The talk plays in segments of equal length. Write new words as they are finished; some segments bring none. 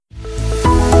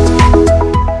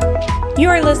You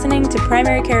are listening to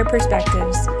Primary Care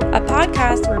Perspectives, a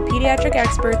podcast where pediatric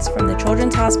experts from the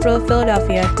Children's Hospital of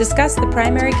Philadelphia discuss the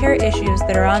primary care issues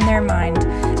that are on their mind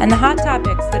and the hot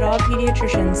topics that all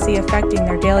pediatricians see affecting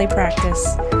their daily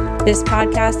practice. This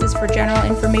podcast is for general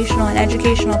informational and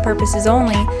educational purposes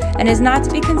only and is not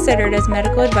to be considered as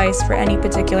medical advice for any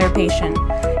particular patient.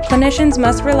 Clinicians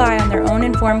must rely on their own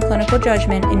informed clinical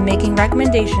judgment in making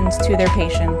recommendations to their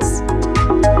patients.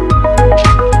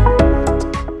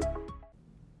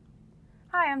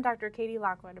 Hi, I'm Dr. Katie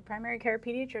Lockwood, a primary care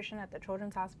pediatrician at the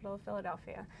Children's Hospital of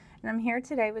Philadelphia, and I'm here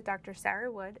today with Dr.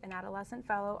 Sarah Wood, an adolescent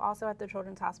fellow also at the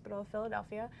Children's Hospital of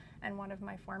Philadelphia, and one of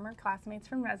my former classmates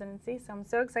from residency, so I'm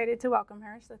so excited to welcome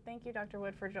her. So thank you, Dr.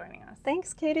 Wood, for joining us.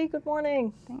 Thanks, Katie. Good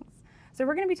morning. Thanks. So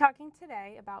we're going to be talking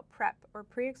today about PrEP, or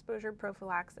pre-exposure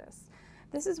prophylaxis.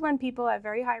 This is when people at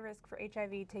very high risk for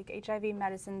HIV take HIV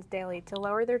medicines daily to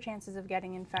lower their chances of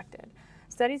getting infected.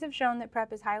 Studies have shown that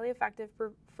PrEP is highly effective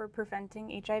for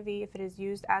preventing HIV if it is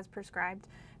used as prescribed,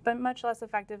 but much less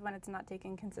effective when it's not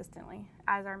taken consistently,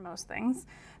 as are most things.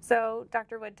 So,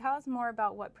 Dr. Wood, tell us more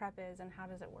about what PrEP is and how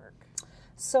does it work?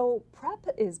 So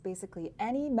PrEP is basically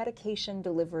any medication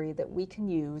delivery that we can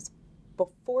use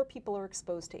before people are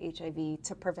exposed to HIV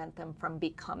to prevent them from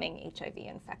becoming HIV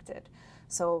infected.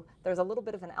 So there's a little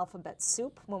bit of an alphabet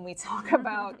soup when we talk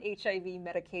about HIV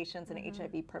medications and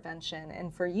HIV prevention.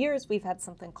 And for years, we've had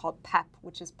something called PEP,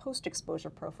 which is post-exposure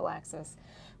prophylaxis,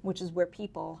 which is where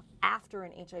people, after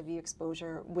an HIV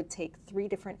exposure, would take 3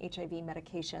 different HIV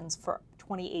medications for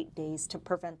 28 days to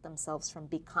prevent themselves from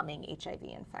becoming HIV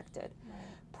infected. Right.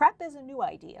 PrEP is a new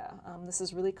idea. This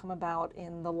has really come about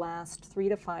in the last 3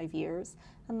 to 5 years.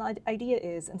 And the idea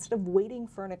is, instead of waiting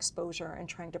for an exposure and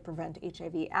trying to prevent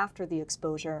HIV after the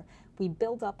exposure, we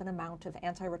build up an amount of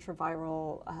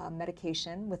antiretroviral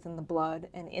medication within the blood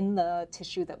and in the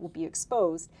tissue that will be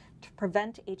exposed to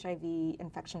prevent HIV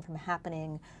infection from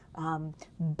happening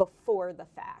before the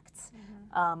fact.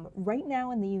 Right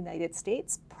now in the United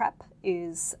States, PrEP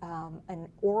is an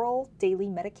oral daily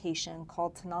medication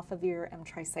called tenofovir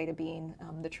M-tricytidine.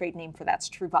 The trade name for that's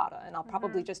Truvada, and I'll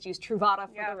probably just use Truvada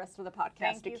for the rest of the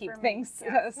podcast to keep things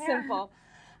simple.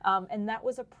 And that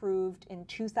was approved in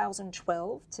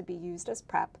 2012 to be used as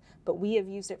PrEP, but we have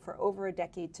used it for over a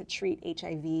decade to treat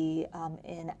HIV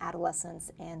in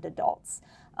adolescents and adults.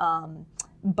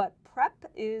 But PrEP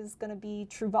is going to be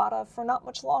Truvada for not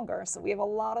much longer. So we have a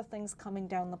lot of things coming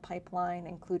down the pipeline,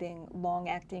 including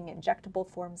long-acting injectable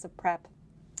forms of PrEP,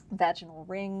 vaginal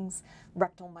rings,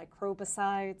 rectal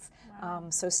microbicides. Wow.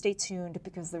 So stay tuned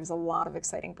because there's a lot of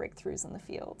exciting breakthroughs in the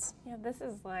field. Yeah, this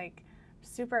is like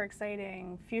super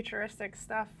exciting, futuristic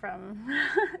stuff from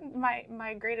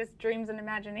my greatest dreams and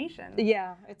imagination.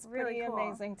 Yeah, it's really pretty cool.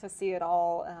 Amazing to see it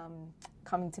all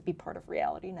coming to be part of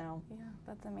reality now. Yeah,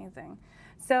 that's amazing.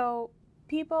 So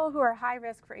people who are high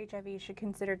risk for HIV should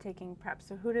consider taking PrEP.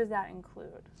 So who does that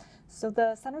include? So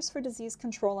the Centers for Disease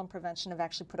Control and Prevention have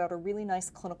actually put out a really nice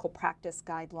clinical practice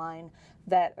guideline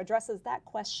that addresses that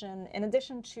question in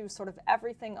addition to sort of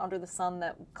everything under the sun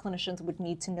that clinicians would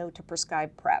need to know to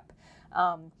prescribe PrEP.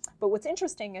 But what's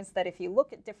interesting is that if you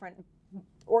look at different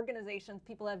organizations,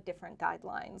 people have different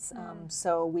guidelines.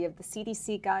 So we have the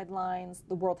CDC guidelines,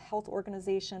 the World Health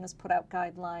Organization has put out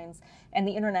guidelines, and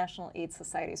the International AIDS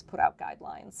Society has put out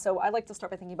guidelines. So I like to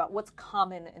start by thinking about what's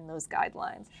common in those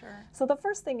guidelines. Sure. So the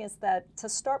first thing is that to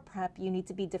start PrEP, you need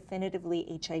to be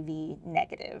definitively HIV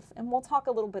negative. And we'll talk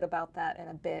a little bit about that in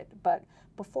a bit. But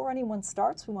before anyone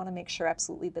starts, we want to make sure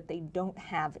absolutely that they don't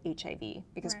have HIV,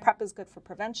 because PrEP is good for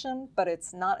prevention, but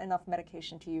it's not enough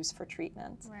medication to use for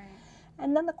treatment. Right.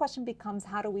 And then the question becomes,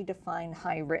 how do we define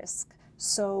high risk?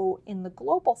 So in the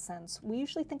global sense, we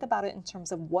usually think about it in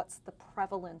terms of what's the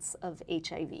prevalence of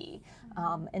HIV.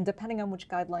 And depending on which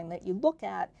guideline that you look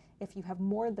at, if you have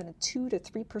more than a 2 to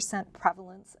 3%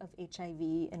 prevalence of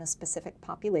HIV in a specific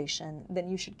population, then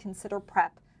you should consider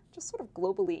PrEP just sort of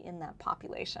globally in that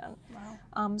population.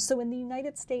 Wow. So in the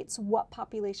United States, what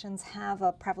populations have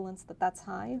a prevalence that's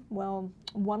high? Well,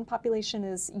 one population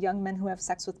is young men who have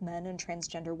sex with men and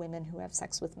transgender women who have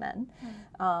sex with men.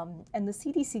 And the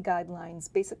CDC guidelines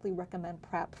basically recommend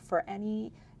PrEP for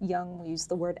any young, we use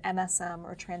the word MSM,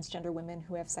 or transgender women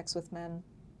who have sex with men,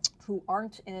 who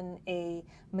aren't in a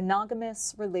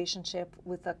monogamous relationship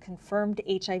with a confirmed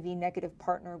HIV negative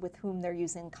partner with whom they're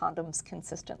using condoms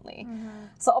consistently.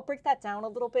 So I'll break that down a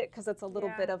little bit because it's a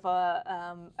little bit of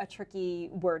a tricky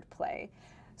word play.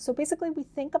 So basically, we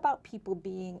think about people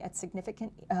being at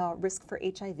significant risk for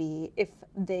HIV if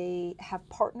they have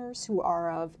partners who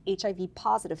are of HIV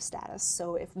positive status.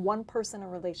 So if one person in a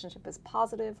relationship is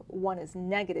positive, one is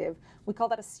negative, we call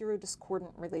that a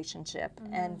serodiscordant relationship.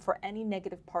 Mm-hmm. And for any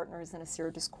negative partners in a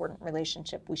serodiscordant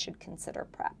relationship, we should consider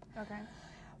PrEP. Okay.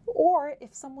 Or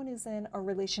if someone is in a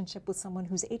relationship with someone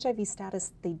whose HIV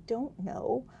status they don't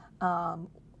know,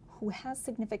 who has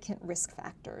significant risk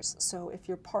factors. So if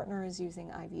your partner is using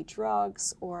IV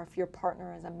drugs, or if your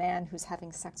partner is a man who's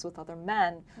having sex with other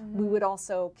men, we would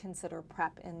also consider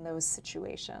PrEP in those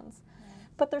situations.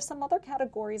 But there's some other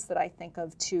categories that I think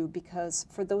of too, because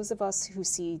for those of us who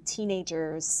see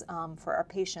teenagers for our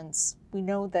patients, we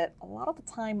know that a lot of the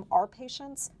time our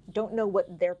patients don't know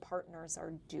what their partners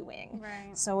are doing.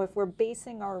 Right. So if we're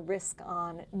basing our risk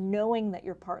on knowing that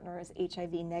your partner is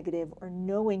HIV negative or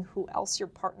knowing who else your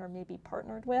partner may be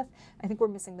partnered with, I think we're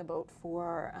missing the boat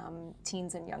for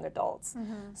teens and young adults.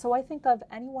 Mm-hmm. So I think of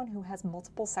anyone who has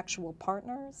multiple sexual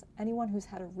partners, anyone who's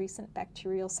had a recent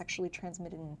bacterial sexually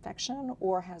transmitted infection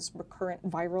or has recurrent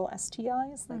viral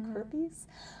STIs like herpes,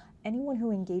 anyone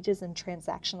who engages in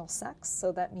transactional sex,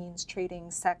 so that means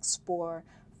trading sex for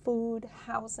food,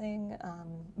 housing,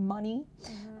 money,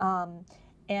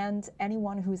 and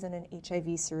anyone who's in an HIV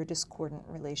serodiscordant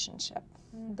relationship.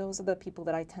 Those are the people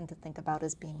that I tend to think about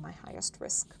as being my highest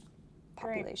risk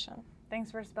population. Great.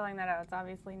 Thanks for spelling that out. It's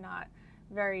obviously not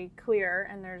very clear,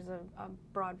 and there's a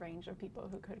broad range of people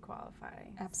who could qualify.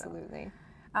 Absolutely.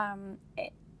 So,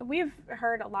 we've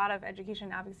heard a lot of education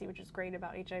and advocacy, which is great,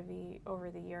 about HIV over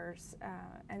the years.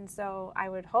 And so I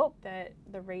would hope that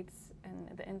the rates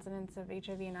and the incidence of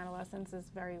HIV in adolescents is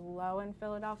very low in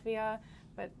Philadelphia.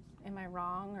 But am I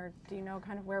wrong, or do you know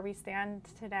kind of where we stand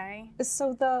today?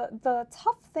 So the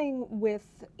tough thing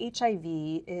with HIV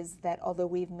is that although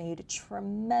we've made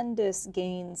tremendous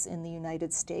gains in the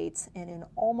United States and in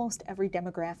almost every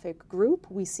demographic group,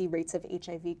 we see rates of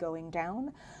HIV going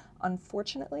down.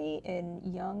 Unfortunately, in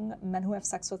young men who have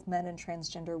sex with men and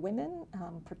transgender women,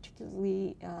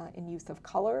 particularly in youth of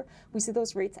color, we see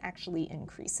those rates actually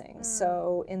increasing.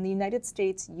 So in the United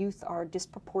States, youth are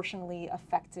disproportionately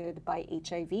affected by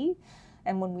HIV.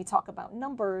 And when we talk about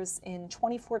numbers, in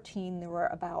 2014, there were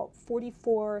about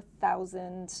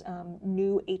 44,000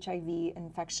 new HIV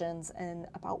infections, and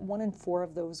about 1 in 4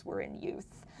 of those were in youth.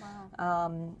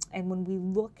 Wow. And when we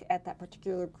look at that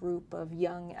particular group of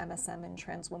young MSM and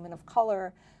trans women of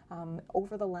color,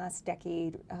 over the last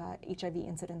decade, HIV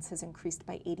incidence has increased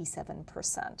by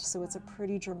 87%. So it's a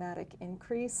pretty dramatic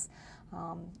increase.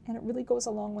 And it really goes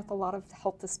along with a lot of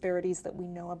health disparities that we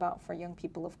know about for young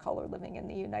people of color living in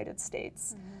the United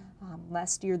States.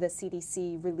 Last year, the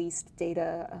CDC released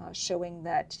data showing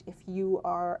that if you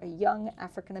are a young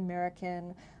African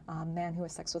American man who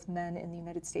has sex with men in the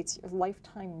United States, your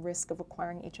lifetime risk of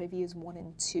acquiring HIV is 1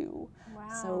 in 2. Wow.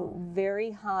 So very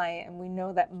high, and we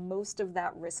know that most of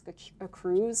that risk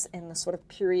accrues in the sort of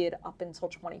period up until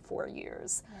 24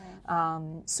 years.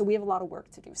 Right. So we have a lot of work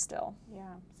to do still. Yeah,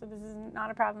 so this is not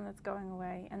a problem that's going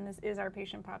away, and this is our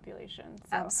patient population. So.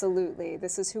 Absolutely.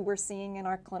 This is who we're seeing in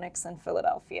our clinics in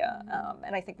Philadelphia.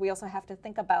 And I think we also have to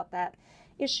think about that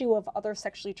issue of other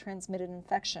sexually transmitted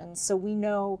infections. So we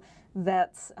know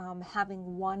that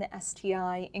having one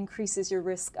STI increases your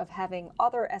risk of having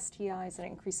other STIs, and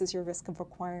increases your risk of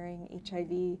acquiring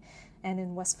HIV. And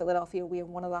in West Philadelphia, we have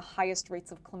one of the highest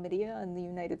rates of chlamydia in the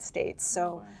United States.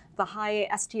 So the high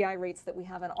STI rates that we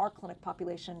have in our clinic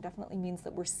population definitely means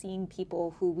that we're seeing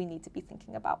people who we need to be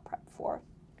thinking about PrEP for.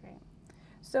 Great.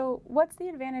 So what's the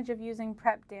advantage of using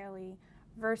PrEP daily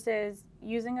versus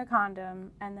using a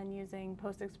condom and then using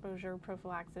post-exposure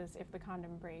prophylaxis if the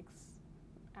condom breaks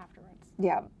afterwards?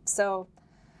 Yeah, so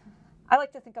I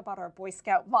like to think about our Boy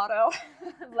Scout motto,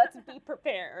 let's be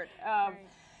prepared. Right.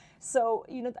 So,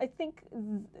 I think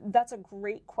that's a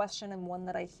great question, and one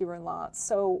that I hear a lot.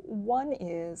 So one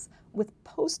is, with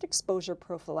post-exposure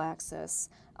prophylaxis,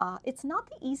 it's not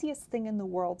the easiest thing in the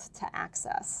world to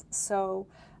access. So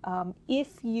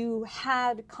if you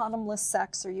had condomless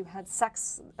sex, or you had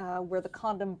sex where the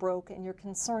condom broke and you're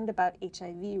concerned about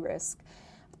HIV risk,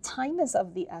 time is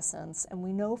of the essence, and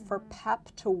we know for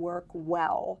PEP to work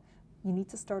well, you need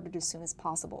to start it as soon as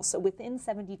possible. So within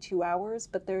 72 hours,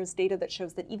 but there's data that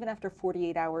shows that even after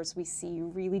 48 hours, we see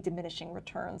really diminishing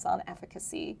returns on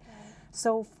efficacy. Right.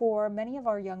 So for many of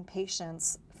our young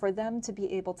patients, for them to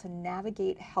be able to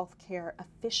navigate healthcare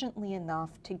efficiently enough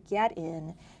to get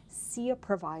in, see a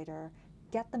provider,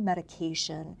 get the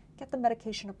medication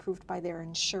approved by their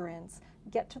insurance,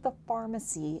 get to the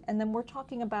pharmacy, and then we're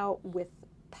talking about with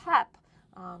PEP,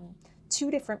 2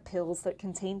 different pills that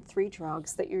contain 3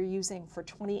 drugs that you're using for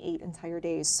 28 entire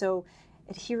days. So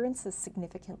adherence is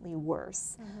significantly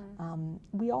worse.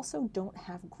 We also don't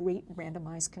have great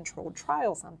randomized controlled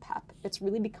trials on PrEP. It's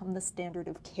really become the standard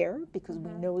of care because we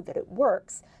know that it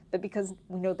works, but because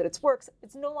we know that it works,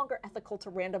 it's no longer ethical to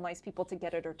randomize people to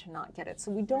get it or to not get it. So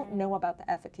we don't know about the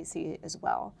efficacy as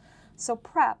well. So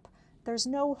PrEP, there's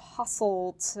no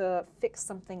hustle to fix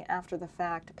something after the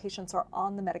fact. Patients are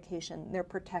on the medication, they're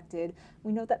protected.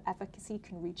 We know that efficacy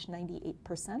can reach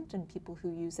 98% in people who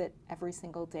use it every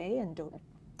single day and don't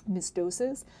miss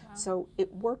doses. Wow. So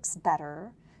it works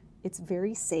better, it's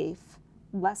very safe,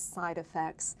 less side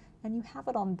effects, and you have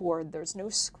it on board. There's no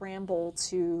scramble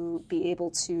to be able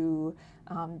to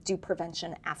do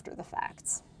prevention after the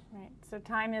fact. Right, so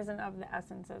time isn't of the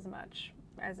essence as much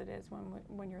as it is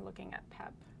when you're looking at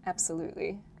PrEP.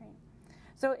 Absolutely. Great.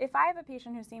 So if I have a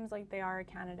patient who seems like they are a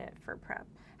candidate for PrEP,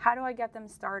 how do I get them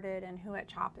started and who at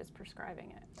CHOP is prescribing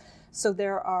it? So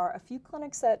there are a few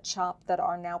clinics at CHOP that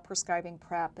are now prescribing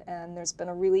PrEP, and there's been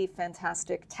a really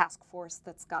fantastic task force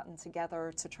that's gotten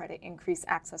together to try to increase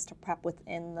access to PrEP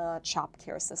within the CHOP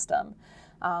care system.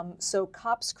 So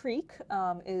Cobbs Creek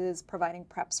is providing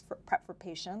PrEP for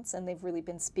patients, and they've really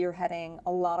been spearheading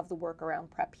a lot of the work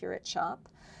around PrEP here at CHOP.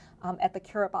 At the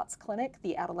Carabots Clinic,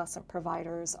 the adolescent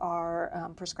providers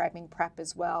are prescribing PrEP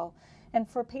as well. And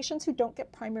for patients who don't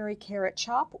get primary care at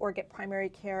CHOP or get primary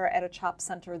care at a CHOP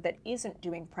center that isn't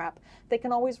doing PrEP, they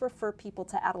can always refer people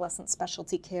to adolescent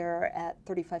specialty care at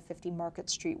 3550 Market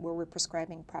Street, where we're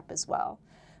prescribing PrEP as well.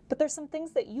 But there's some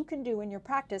things that you can do in your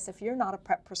practice if you're not a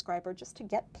PrEP prescriber just to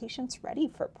get patients ready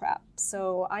for PrEP.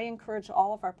 So I encourage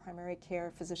all of our primary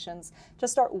care physicians to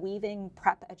start weaving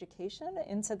PrEP education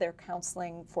into their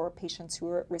counseling for patients who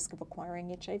are at risk of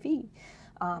acquiring HIV.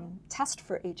 Test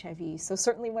for HIV. So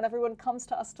certainly when everyone comes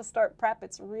to us to start PrEP,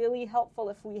 it's really helpful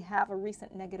if we have a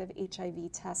recent negative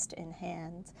HIV test in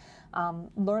hand.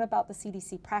 Learn about the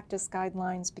CDC practice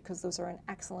guidelines because those are an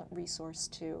excellent resource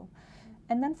too.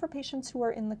 And then for patients who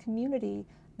are in the community,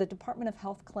 the Department of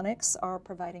Health clinics are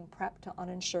providing PrEP to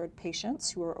uninsured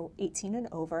patients who are 18 and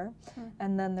over.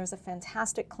 And then there's a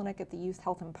fantastic clinic at the Youth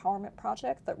Health Empowerment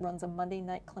Project that runs a Monday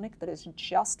night clinic that is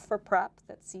just for PrEP,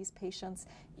 that sees patients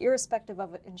irrespective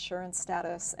of insurance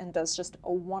status and does just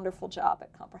a wonderful job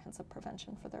at comprehensive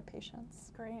prevention for their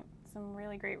patients. Great. Some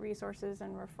really great resources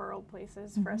and referral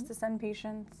places for us to send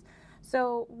patients.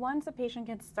 So once a patient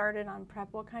gets started on PrEP,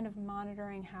 what kind of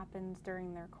monitoring happens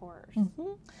during their course?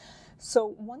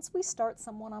 So once we start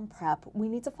someone on PrEP, we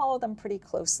need to follow them pretty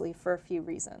closely for a few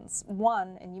reasons.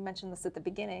 One, and you mentioned this at the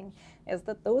beginning, is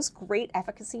that those great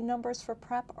efficacy numbers for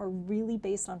PrEP are really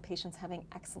based on patients having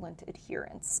excellent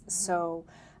adherence. So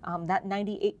that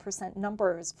 98%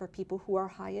 number is for people who are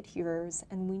high adherers,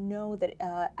 and we know that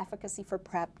efficacy for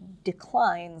PrEP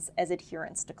declines as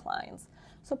adherence declines.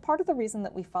 So part of the reason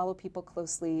that we follow people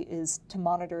closely is to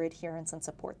monitor adherence and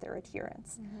support their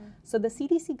adherence. So the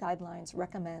CDC guidelines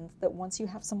recommend that once you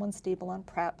have someone stable on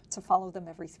PrEP, to follow them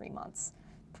every 3 months.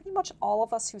 Pretty much all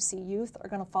of us who see youth are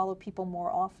going to follow people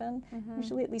more often,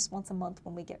 usually at least once a month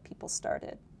when we get people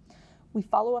started. We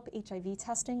follow up HIV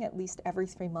testing at least every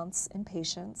 3 months in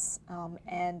patients,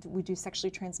 and we do sexually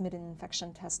transmitted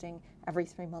infection testing every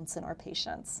 3 months in our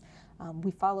patients.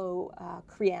 We follow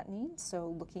creatinine,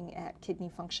 so looking at kidney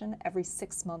function every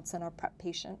 6 months in our PrEP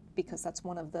patient, because that's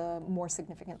one of the more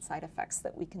significant side effects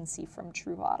that we can see from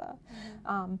Truvada.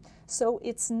 So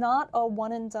it's not a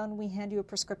one and done, we hand you a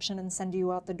prescription and send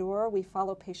you out the door. We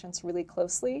follow patients really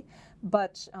closely,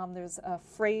 but there's a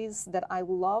phrase that I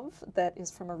love that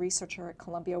is from a researcher at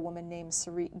Columbia, a woman named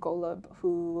Sarit Golub,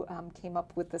 who came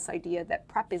up with this idea that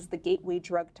PrEP is the gateway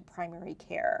drug to primary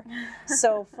care.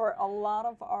 So for a lot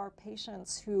of our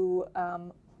patients who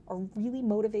are really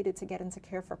motivated to get into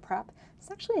care for PrEP, it's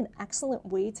actually an excellent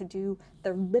way to do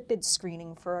their lipid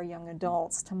screening for our young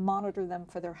adults, to monitor them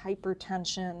for their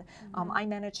hypertension. I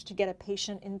managed to get a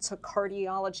patient into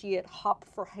cardiology at HUP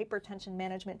for hypertension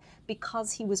management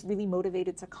because he was really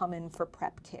motivated to come in for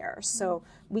PrEP care. So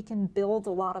we can build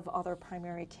a lot of other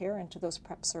primary care into those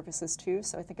PrEP services too.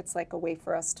 So I think it's like a way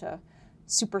for us to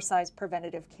supersize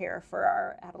preventative care for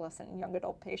our adolescent and young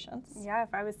adult patients. Yeah,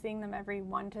 if I was seeing them every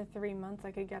 1 to 3 months,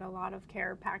 I could get a lot of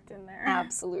care packed in there.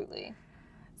 Absolutely.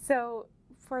 So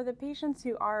for the patients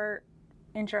who are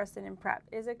interested in PrEP,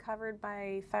 is it covered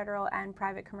by federal and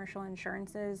private commercial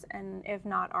insurances? And if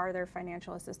not, are there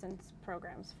financial assistance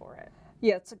programs for it?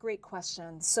 Yeah, it's a great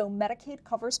question. So Medicaid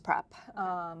covers PrEP,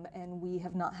 and we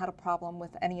have not had a problem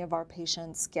with any of our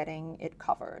patients getting it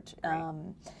covered.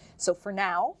 So for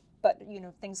now, but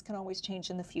things can always change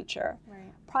in the future.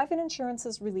 Right. Private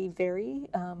insurances really vary.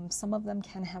 Some of them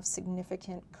can have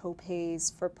significant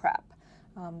copays for PrEP.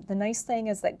 The nice thing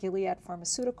is that Gilead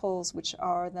Pharmaceuticals, which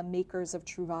are the makers of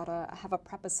Truvada, have a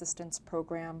PrEP assistance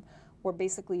program where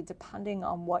basically, depending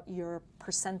on what your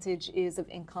percentage is of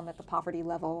income at the poverty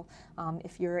level,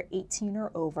 if you're 18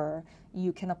 or over,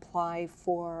 you can apply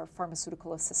for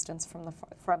pharmaceutical assistance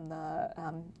from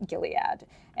the Gilead.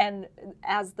 And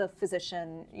as the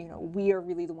physician, we are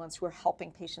really the ones who are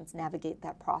helping patients navigate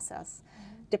that process.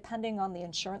 Depending on the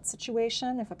insurance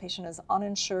situation, if a patient is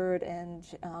uninsured and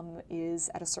is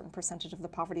at a certain percentage of the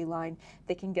poverty line,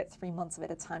 they can get 3 months of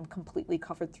it at a time completely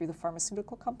covered through the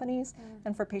pharmaceutical companies.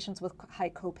 And for patients with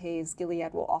high copays,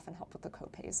 Gilead will often help with the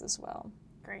copays as well.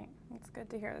 Great. It's good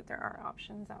to hear that there are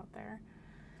options out there.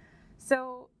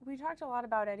 So we talked a lot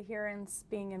about adherence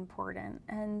being important,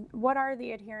 and what are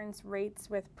the adherence rates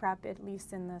with PrEP, at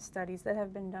least in the studies that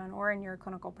have been done or in your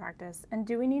clinical practice? And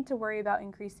do we need to worry about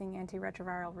increasing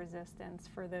antiretroviral resistance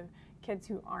for the kids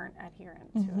who aren't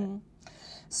adherent to it?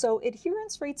 So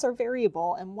adherence rates are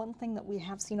variable, and one thing that we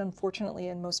have seen, unfortunately,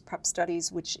 in most PrEP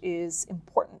studies, which is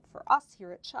important for us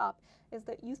here at CHOP, is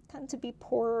that youth tend to be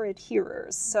poorer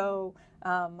adherers. So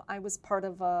I was part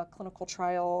of a clinical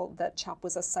trial that CHOP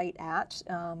was a site at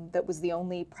that was the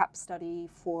only PrEP study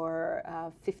for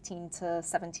 15 to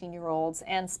 17-year-olds,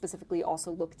 and specifically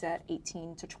also looked at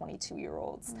 18 to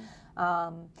 22-year-olds.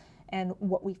 And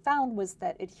what we found was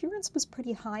that adherence was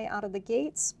pretty high out of the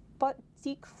gates, but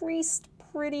decreased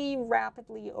pretty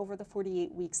rapidly over the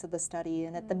 48 weeks of the study.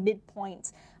 And at the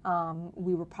midpoint,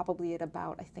 we were probably at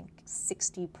about, I think,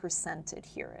 60%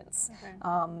 adherence. Okay.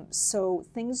 So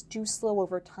things do slow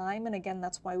over time. And again,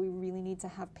 that's why we really need to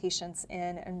have patients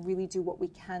in and really do what we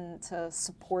can to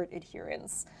support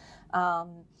adherence.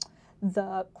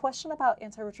 The question about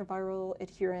antiretroviral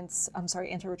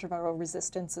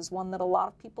resistance is one that a lot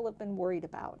of people have been worried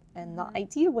about. And the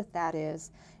idea with that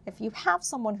is, if you have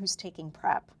someone who's taking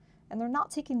PrEP and they're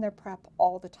not taking their PrEP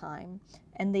all the time,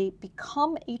 and they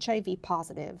become HIV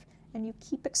positive, and you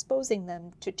keep exposing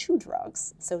them to 2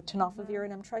 drugs, so tenofovir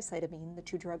and emtricitabine, the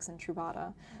 2 drugs in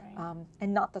Truvada,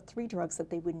 and not the 3 drugs that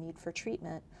they would need for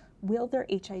treatment, will their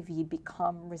HIV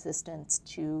become resistant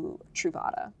to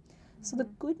Truvada? So the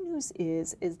good news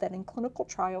is that in clinical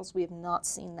trials, we have not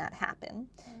seen that happen.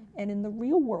 And in the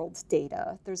real world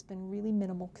data, there's been really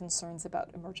minimal concerns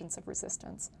about emergence of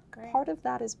resistance. Great. Part of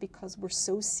that is because we're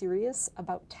so serious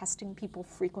about testing people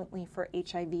frequently for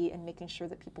HIV and making sure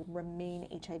that people remain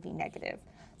HIV negative.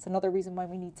 It's another reason why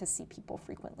we need to see people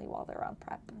frequently while they're on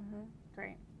PrEP.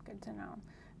 Great. Good to know.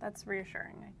 That's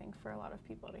reassuring, I think, for a lot of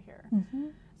people to hear.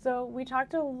 So we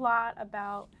talked a lot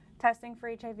about testing for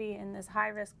HIV in this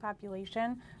high-risk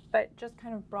population, but just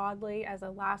kind of broadly as a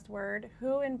last word,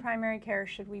 who in primary care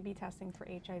should we be testing for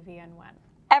HIV and when?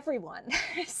 Everyone.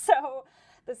 So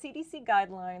the CDC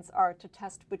guidelines are to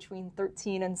test between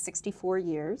 13 and 64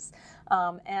 years,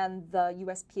 and the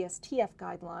USPSTF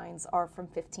guidelines are from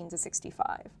 15 to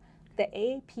 65. The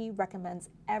AAP recommends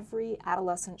every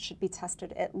adolescent should be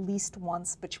tested at least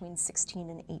once between 16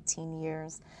 and 18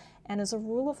 years. And as a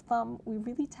rule of thumb, we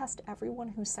really test everyone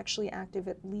who's sexually active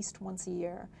at least once a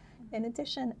year. In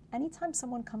addition, anytime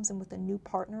someone comes in with a new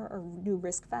partner or new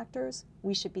risk factors,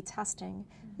 we should be testing.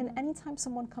 And anytime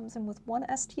someone comes in with one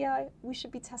STI, we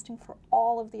should be testing for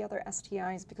all of the other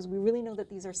STIs, because we really know that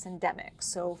these are syndemic.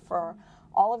 So for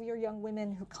all of your young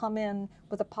women who come in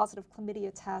with a positive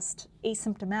chlamydia test,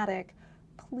 asymptomatic,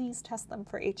 please test them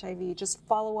for HIV. Just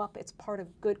follow up. It's part of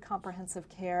good comprehensive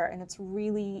care, and it's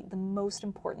really the most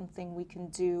important thing we can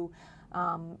do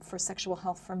for sexual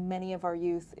health for many of our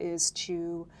youth is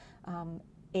to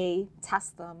A,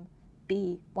 test them,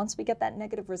 B, once we get that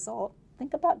negative result,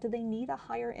 think about, do they need a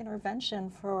higher intervention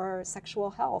for sexual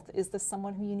health? Is this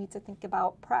someone who you need to think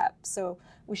about PrEP? So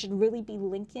we should really be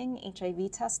linking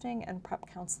HIV testing and PrEP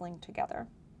counseling together.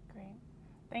 Great.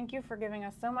 Thank you for giving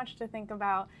us so much to think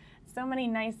about. So many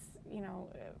nice,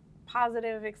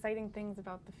 positive, exciting things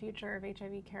about the future of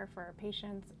HIV care for our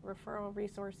patients, referral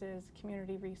resources,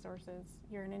 community resources.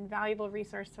 You're an invaluable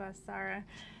resource to us, Sarah.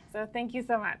 So thank you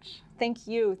so much. Thank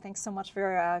you. Thanks so much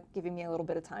for giving me a little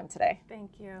bit of time today.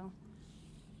 Thank you.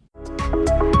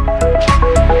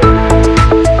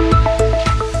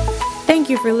 Thank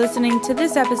you for listening to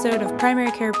this episode of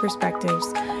Primary Care Perspectives.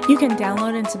 You can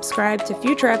download and subscribe to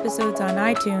future episodes on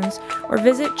iTunes or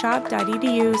visit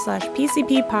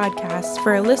chop.edu/PCP podcasts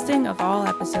for a listing of all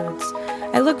episodes.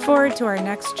 I look forward to our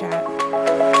next chat.